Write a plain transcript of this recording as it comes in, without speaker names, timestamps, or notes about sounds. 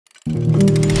I'm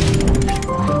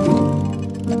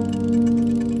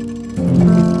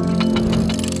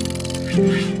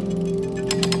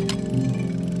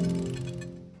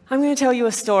going to tell you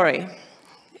a story.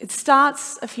 It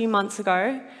starts a few months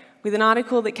ago with an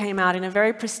article that came out in a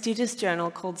very prestigious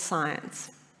journal called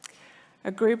Science.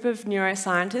 A group of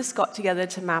neuroscientists got together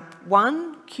to map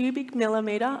 1 cubic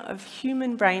millimetre of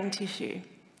human brain tissue.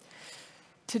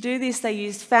 To do this, they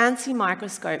used fancy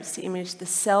microscopes to image the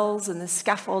cells and the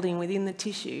scaffolding within the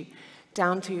tissue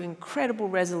down to incredible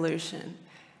resolution.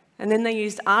 And then they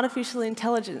used artificial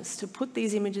intelligence to put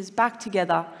these images back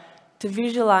together to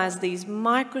visualize these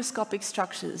microscopic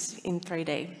structures in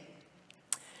 3D.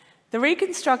 The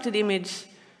reconstructed image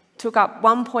took up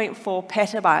 1.4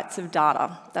 petabytes of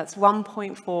data. That's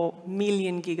 1.4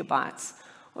 million gigabytes,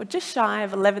 or just shy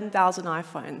of 11,000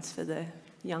 iPhones for the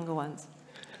younger ones.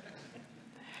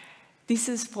 This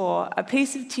is for a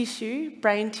piece of tissue,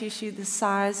 brain tissue, the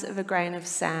size of a grain of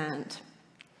sand.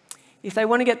 If they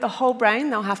want to get the whole brain,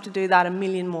 they'll have to do that 1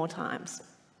 million more times.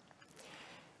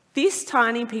 This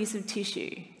tiny piece of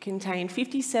tissue contained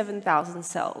 57,000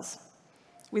 cells,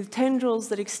 with tendrils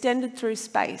that extended through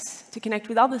space to connect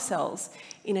with other cells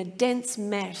in a dense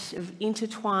mesh of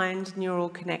intertwined neural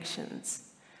connections.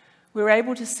 We were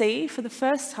able to see for the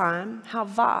first time how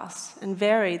vast and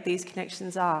varied these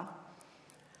connections are.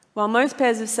 While most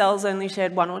pairs of cells only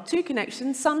shared 1 or 2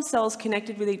 connections, some cells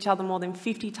connected with each other more than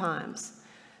 50 times.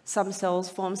 Some cells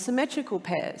formed symmetrical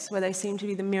pairs where they seemed to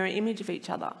be the mirror image of each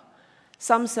other.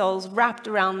 Some cells wrapped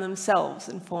around themselves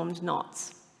and formed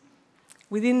knots.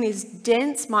 Within this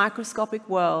dense microscopic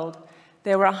world,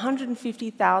 there were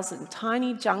 150,000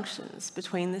 tiny junctions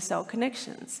between the cell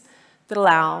connections that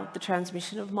allow the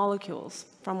transmission of molecules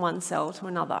from one cell to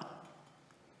another.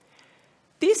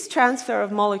 This transfer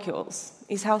of molecules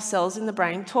is how cells in the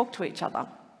brain talk to each other.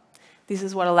 This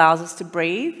is what allows us to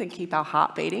breathe and keep our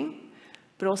heart beating,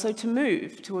 but also to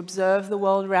move, to observe the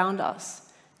world around us,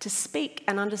 to speak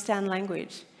and understand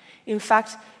language. In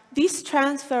fact, this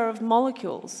transfer of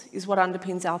molecules is what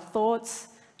underpins our thoughts,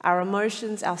 our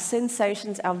emotions, our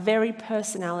sensations, our very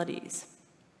personalities.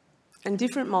 And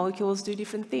different molecules do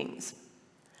different things.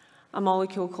 A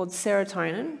molecule called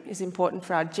serotonin is important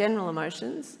for our general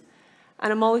emotions,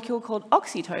 and a molecule called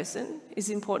oxytocin is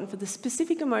important for the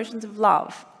specific emotions of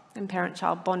love and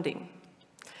parent-child bonding.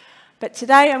 But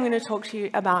today I'm going to talk to you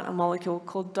about a molecule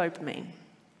called dopamine.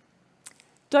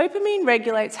 Dopamine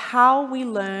regulates how we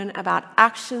learn about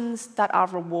actions that are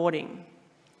rewarding.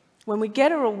 When we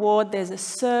get a reward, there's a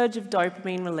surge of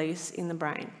dopamine release in the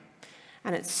brain,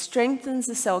 and it strengthens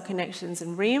the cell connections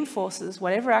and reinforces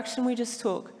whatever action we just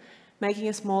took, making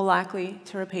us more likely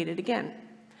to repeat it again.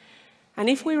 And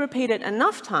if we repeat it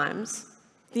enough times,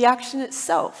 the action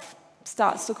itself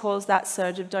starts to cause that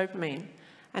surge of dopamine,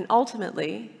 and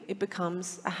ultimately it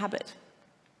becomes a habit.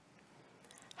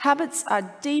 Habits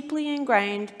are deeply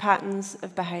ingrained patterns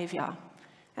of behaviour,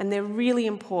 and they're really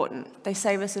important. They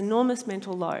save us enormous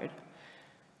mental load,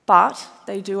 but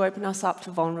they do open us up to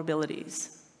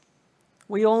vulnerabilities.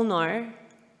 We all know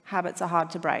habits are hard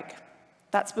to break.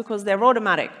 That's because they're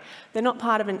automatic. They're not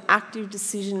part of an active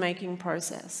decision-making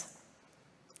process.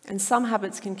 And some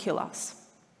habits can kill us.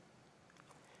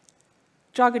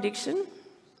 Drug addiction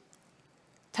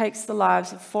takes the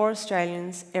lives of 4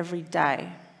 Australians every day.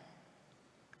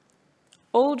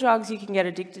 All drugs you can get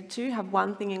addicted to have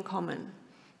one thing in common.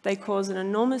 They cause an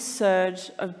enormous surge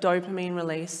of dopamine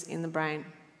release in the brain.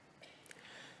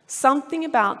 Something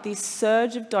about this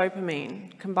surge of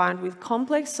dopamine, combined with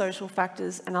complex social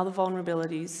factors and other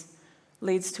vulnerabilities,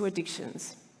 leads to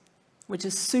addictions, which are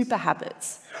super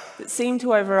habits that seem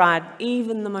to override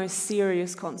even the most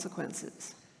serious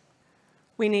consequences.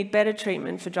 We need better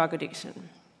treatment for drug addiction.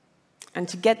 And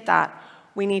to get that,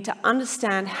 we need to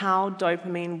understand how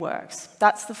dopamine works.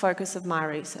 That's the focus of my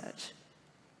research.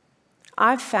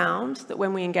 I've found that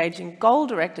when we engage in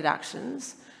goal-directed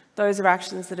actions, those are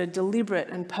actions that are deliberate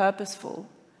and purposeful,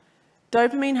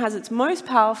 dopamine has its most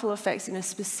powerful effects in a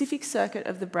specific circuit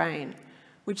of the brain,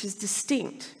 which is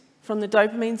distinct from the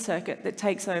dopamine circuit that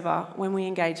takes over when we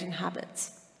engage in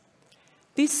habits.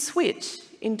 This switch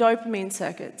in dopamine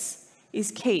circuits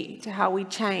is key to how we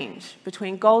change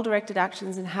between goal-directed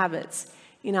actions and habits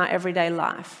in our everyday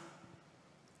life.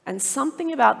 And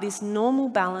something about this normal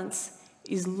balance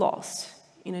is lost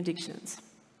in addictions.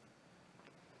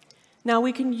 Now,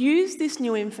 we can use this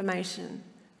new information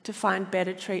to find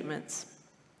better treatments.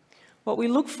 What we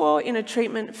look for in a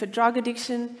treatment for drug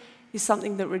addiction is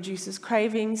something that reduces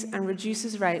cravings and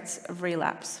reduces rates of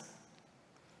relapse.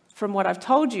 From what I've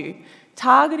told you,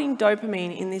 targeting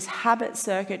dopamine in this habit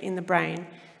circuit in the brain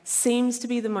seems to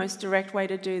be the most direct way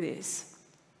to do this.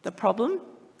 The problem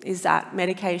is that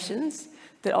medications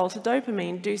that alter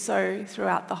dopamine do so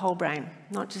throughout the whole brain,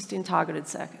 not just in targeted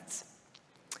circuits.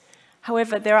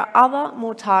 However, there are other,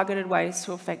 more targeted ways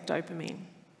to affect dopamine.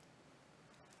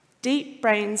 Deep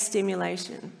brain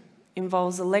stimulation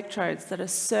involves electrodes that are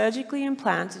surgically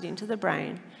implanted into the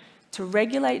brain to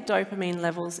regulate dopamine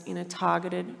levels in a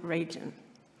targeted region.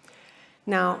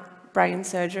 Now, brain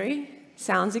surgery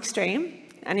sounds extreme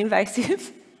and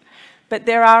invasive, but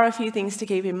there are a few things to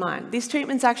keep in mind. This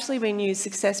treatment's actually been used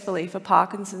successfully for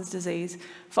Parkinson's disease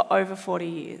for over 40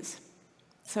 years.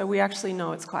 So we actually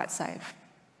know it's quite safe.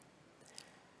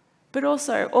 But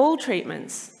also, all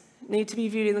treatments need to be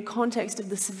viewed in the context of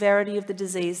the severity of the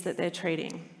disease that they're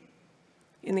treating.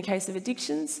 In the case of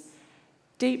addictions,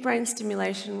 deep brain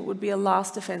stimulation would be a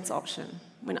last defense option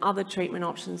when other treatment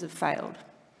options have failed.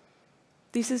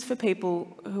 This is for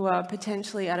people who are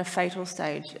potentially at a fatal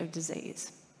stage of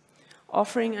disease.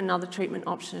 Offering another treatment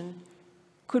option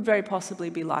could very possibly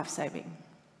be life-saving.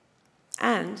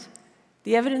 And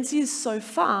the evidence is so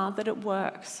far that it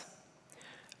works.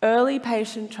 Early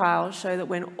patient trials show that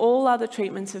when all other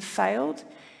treatments have failed,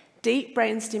 deep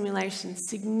brain stimulation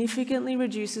significantly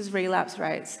reduces relapse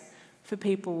rates for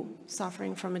people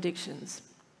suffering from addictions.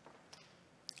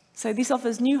 So this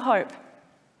offers new hope,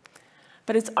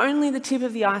 but it's only the tip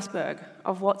of the iceberg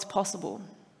of what's possible.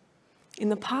 In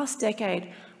the past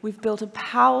decade, we've built a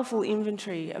powerful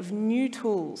inventory of new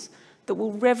tools that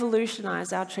will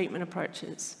revolutionize our treatment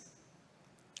approaches.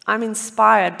 I'm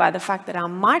inspired by the fact that our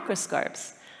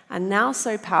microscopes are now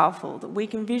so powerful that we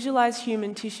can visualize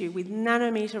human tissue with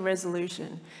nanometer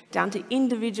resolution down to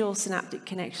individual synaptic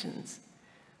connections.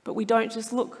 But we don't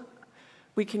just look.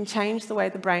 We can change the way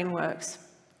the brain works.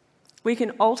 We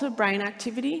can alter brain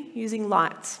activity using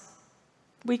lights.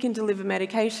 We can deliver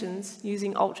medications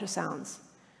using ultrasounds.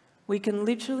 We can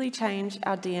literally change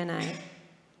our DNA.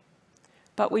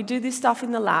 But we do this stuff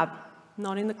in the lab,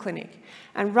 not in the clinic.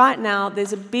 And right now,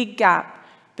 there's a big gap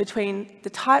between the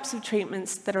types of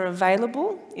treatments that are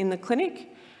available in the clinic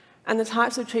and the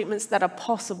types of treatments that are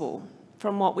possible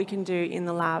from what we can do in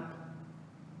the lab.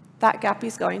 That gap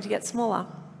is going to get smaller.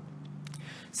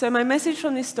 So my message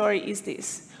from this story is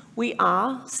this: we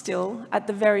are still at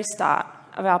the very start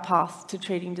of our path to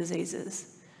treating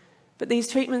diseases. But these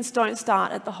treatments don't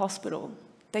start at the hospital.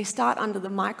 They start under the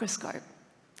microscope.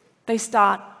 They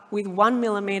start with 1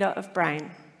 millimeter of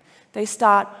brain. They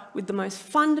start with the most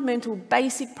fundamental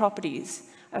basic properties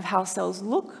of how cells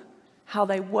look, how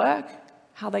they work,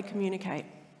 how they communicate.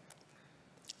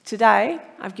 Today,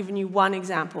 I've given you one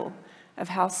example of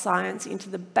how science into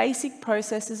the basic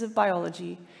processes of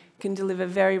biology can deliver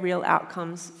very real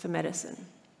outcomes for medicine.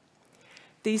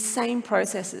 These same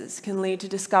processes can lead to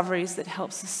discoveries that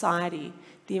help society,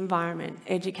 the environment,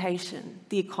 education,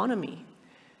 the economy.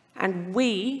 And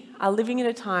we are living at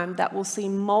a time that will see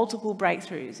multiple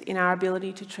breakthroughs in our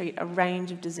ability to treat a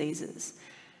range of diseases.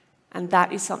 And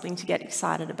that is something to get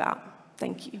excited about.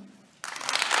 Thank you.